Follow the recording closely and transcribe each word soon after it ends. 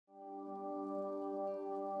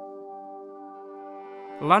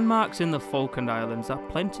Landmarks in the Falkland Islands are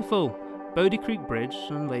plentiful, Bodie Creek Bridge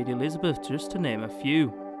and Lady Elizabeth just to name a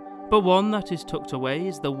few. But one that is tucked away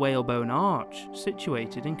is the Whalebone Arch,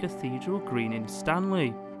 situated in Cathedral Green in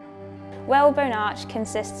Stanley. Whalebone Arch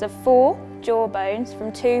consists of 4 jaw bones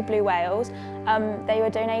from 2 blue whales. They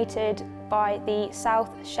were donated by the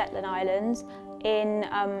South Shetland Islands in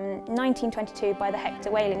 1922 by the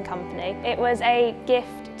Hector Whaling Company. It was a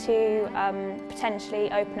gift to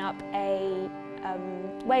potentially open up a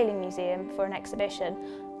whaling museum for an exhibition,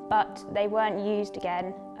 but they weren't used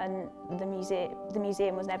again and the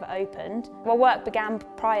museum was never opened. Well, work began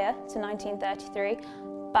prior to 1933,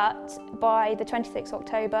 but by the 26th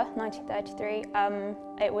October 1933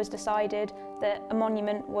 it was decided that a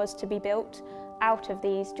monument was to be built out of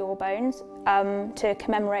these jaw bones to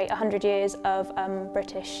commemorate 100 years of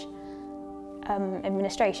British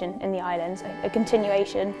administration in the islands, a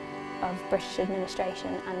continuation of British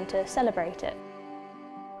administration, and to celebrate it.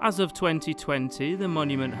 As of 2020, the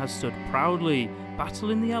monument has stood proudly,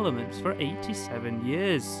 battling the elements for 87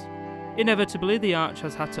 years. Inevitably, the arch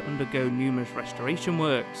has had to undergo numerous restoration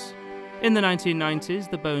works. In the 1990s,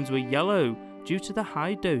 the bones were yellow due to the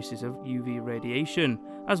high doses of UV radiation,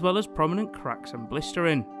 as well as prominent cracks and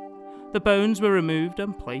blistering. The bones were removed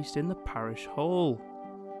and placed in the parish hall.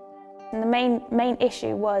 And the main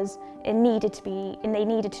issue was they needed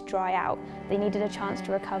to dry out. They needed a chance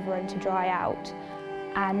to recover and to dry out.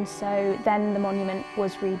 And so then the monument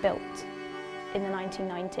was rebuilt in the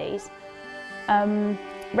 1990s.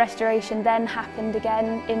 Restoration then happened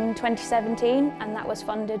again in 2017, and that was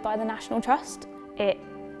funded by the National Trust. It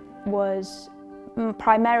was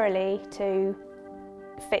primarily to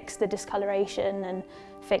fix the discoloration and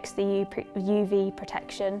fix the UV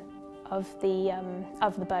protection of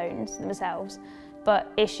the bones themselves,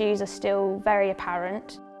 but issues are still very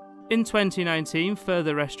apparent. In 2019,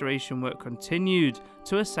 further restoration work continued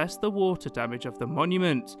to assess the water damage of the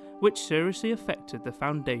monument, which seriously affected the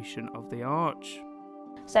foundation of the arch.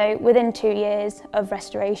 So within 2 years of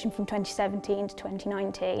restoration from 2017 to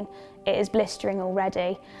 2019, it is blistering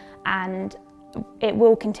already, and it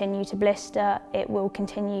will continue to blister, it will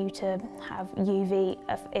continue to have UV,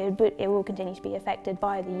 it will continue to be affected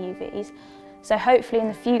by the UVs. So hopefully in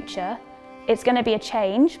the future, it's going to be a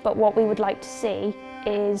change, but what we would like to see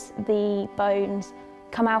is the bones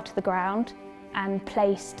come out of the ground and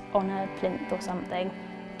placed on a plinth or something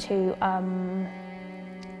to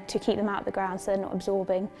keep them out of the ground so they're not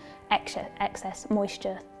absorbing excess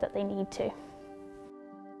moisture that they need to.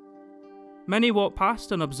 Many walk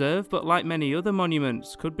past and observe, but like many other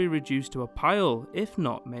monuments, could be reduced to a pile if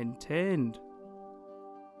not maintained.